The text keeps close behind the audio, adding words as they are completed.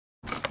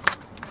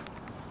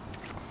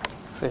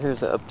So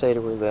here's an update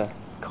of where the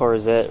car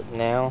is at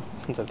now,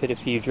 since I've hit a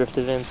few drift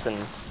events and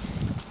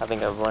I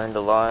think I've learned a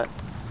lot.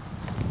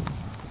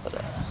 But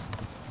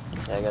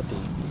yeah, I got the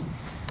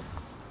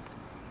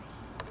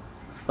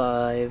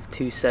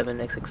 527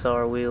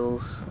 XXR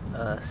wheels,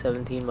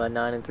 17 by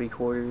 9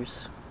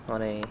 3/4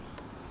 on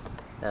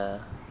a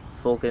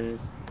Vulcan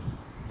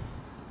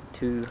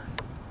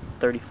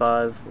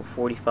 235 or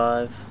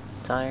 45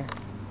 tire.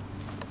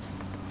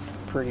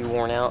 Pretty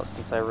worn out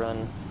since I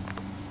run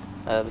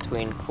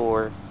between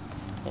 4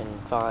 and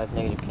 5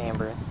 negative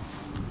camber.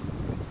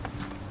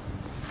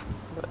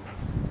 But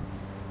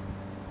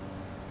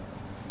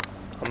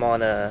I'm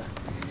on a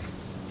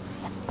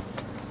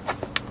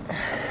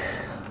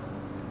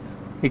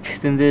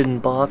extended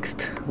and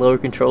boxed lower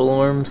control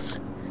arms,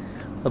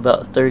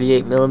 about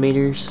 38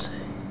 millimeters,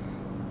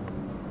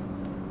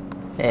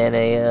 and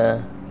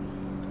a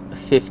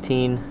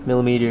 15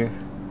 millimeter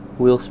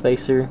wheel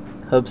spacer,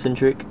 hub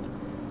centric.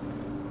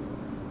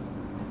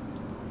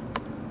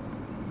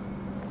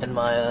 And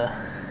my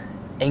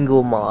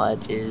angle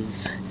mod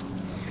is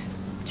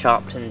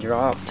chopped and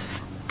dropped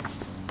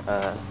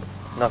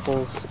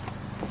knuckles.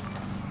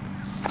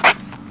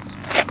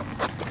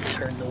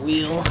 Turn the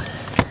wheel.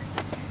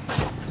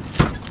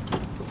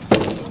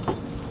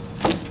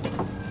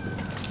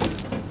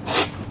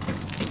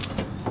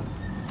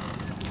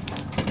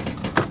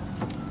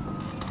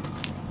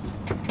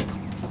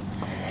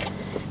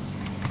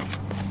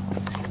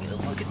 Let's get a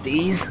look at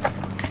these.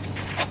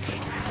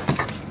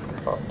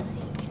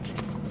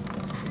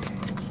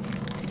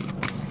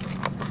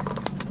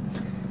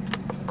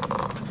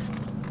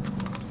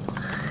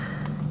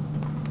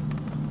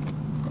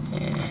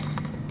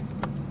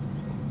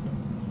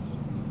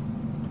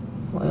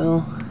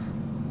 Well,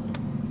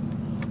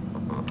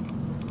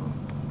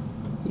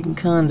 you can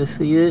kinda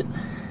see it,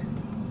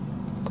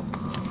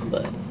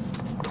 but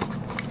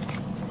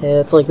yeah,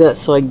 it's like that,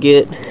 so I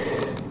get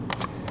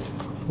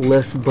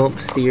less bump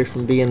steer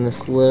from being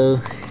this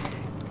low.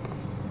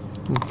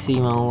 You can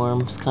see my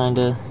arm's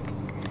kinda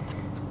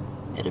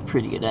at a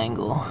pretty good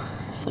angle,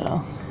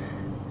 so.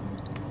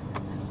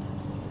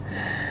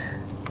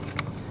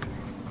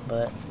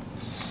 But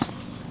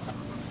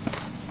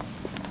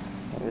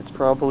this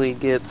probably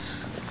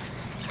gets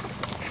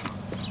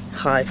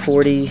high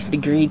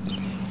 40-degree,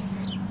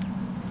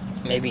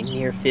 maybe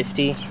near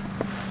 50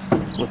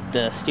 with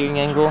the steering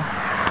angle.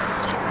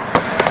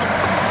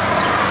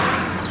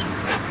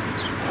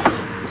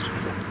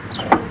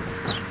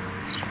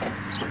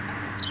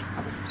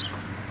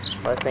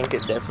 I think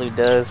it definitely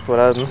does what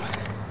I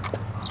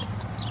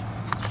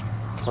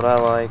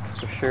like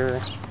for sure.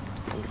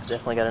 It's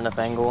definitely got enough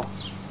angle.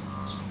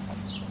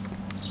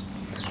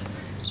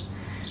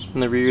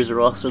 And the rears are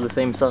also the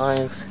same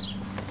size.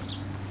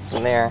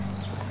 And they're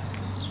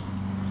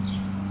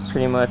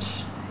pretty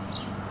much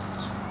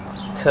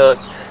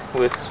tucked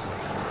with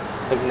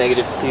like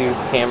 -2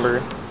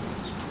 camber,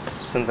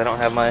 since I don't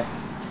have my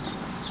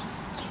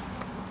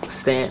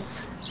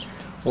stance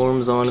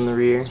arms on in the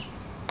rear.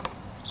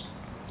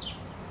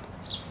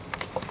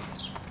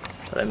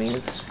 But I mean,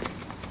 it's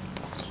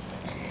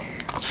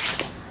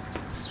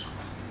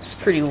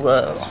pretty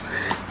low.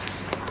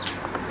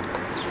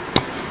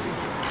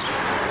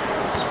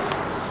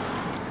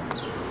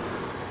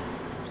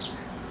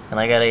 And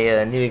I got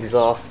a new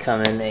exhaust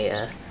coming,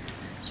 a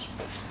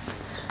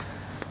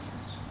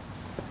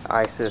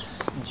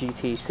ISIS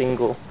GT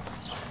single.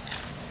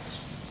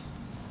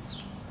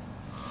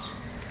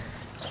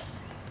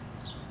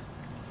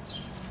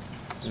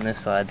 And this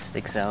side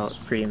sticks out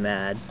pretty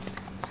mad.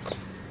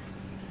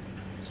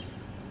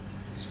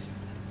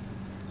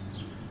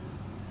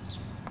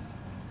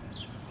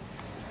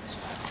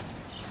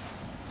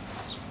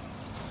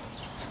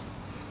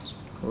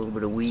 A little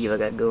bit of weave I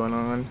got going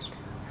on.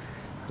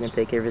 I'm gonna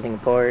take everything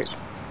apart.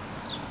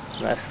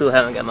 And I still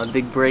haven't got my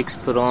big brakes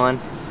put on.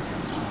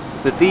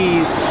 But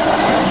these,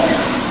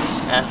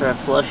 after I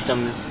flushed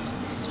them,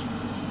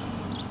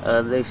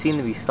 they seem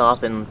to be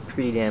stopping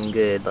pretty damn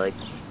good. Like,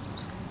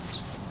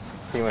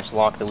 pretty much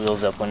lock the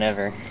wheels up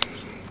whenever.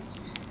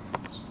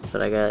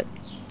 But I got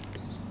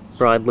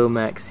broad Low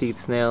Max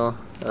seats now,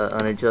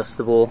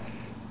 unadjustable.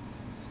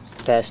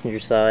 Passenger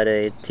side,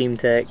 a Team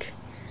Tech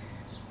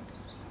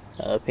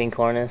pink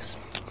harness,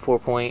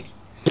 4-point.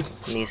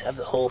 And these have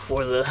the hole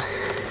for the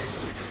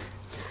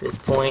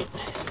 5th point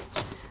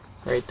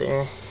right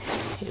there,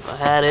 if I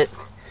had it.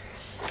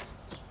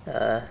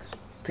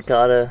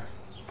 Takata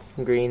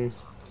green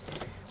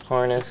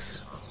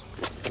harness.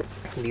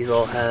 These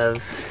all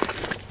have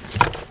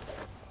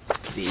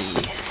the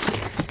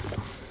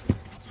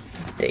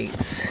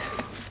dates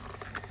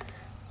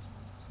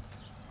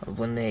of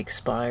when they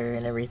expire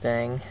and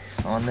everything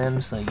on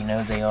them, so you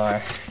know they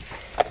are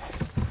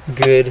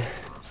good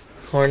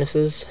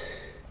harnesses.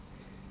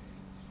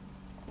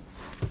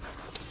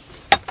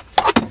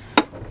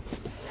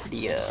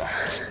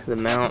 The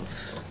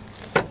mounts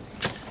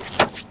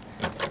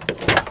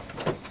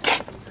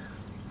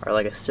are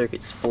like a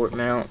Circuit Sport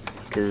mount,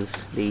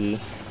 because the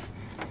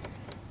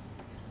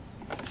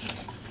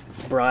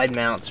bride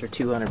mounts are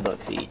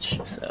 $200 each.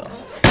 So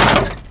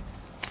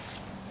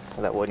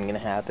that wasn't gonna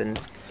happen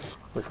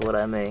with what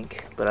I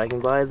make. But I can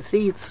buy the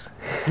seats,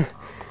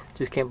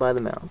 just can't buy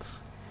the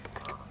mounts.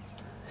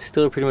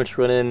 Still pretty much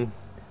running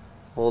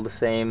all the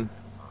same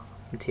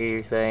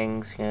interior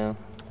things, you know,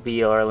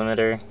 VR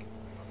limiter.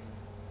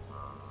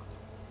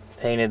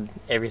 Painted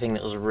everything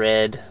that was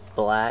red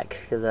black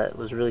because that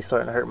was really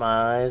starting to hurt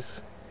my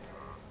eyes.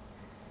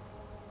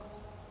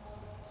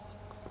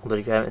 But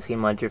if you haven't seen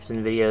my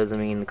drifting videos, I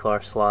mean, the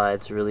car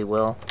slides really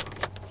well.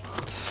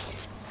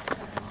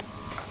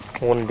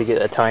 I wanted to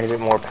get a tiny bit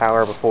more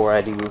power before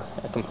I do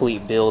a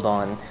complete build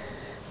on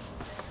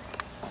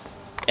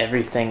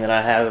everything that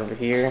I have over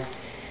here.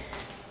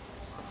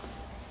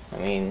 I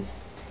mean,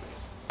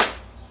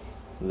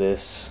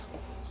 this,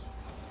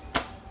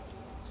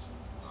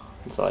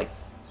 it's like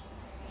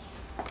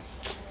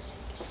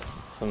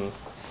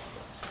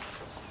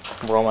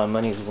where all my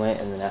money's went,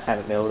 and then I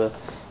haven't been able to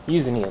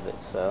use any of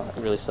it, so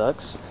it really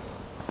sucks.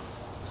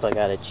 So I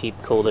got a cheap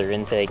cold air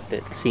intake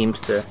that seems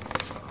to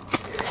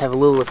have a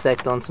little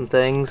effect on some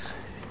things,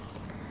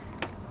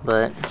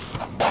 but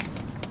I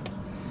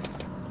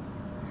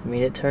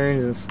mean, it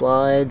turns and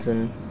slides,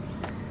 and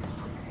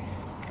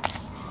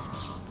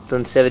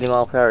done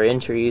 70-mile-per-hour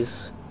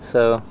entries,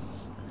 so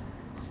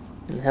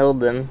and held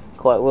them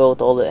quite well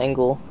with all the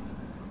angle,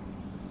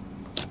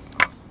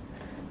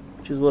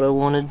 which is what I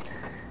wanted.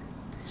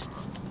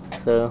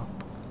 So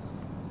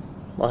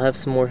I'll have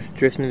some more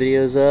drifting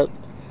videos up,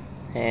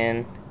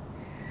 and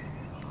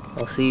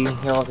I'll see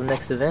y'all at the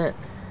next event.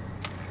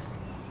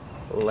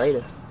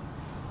 Later.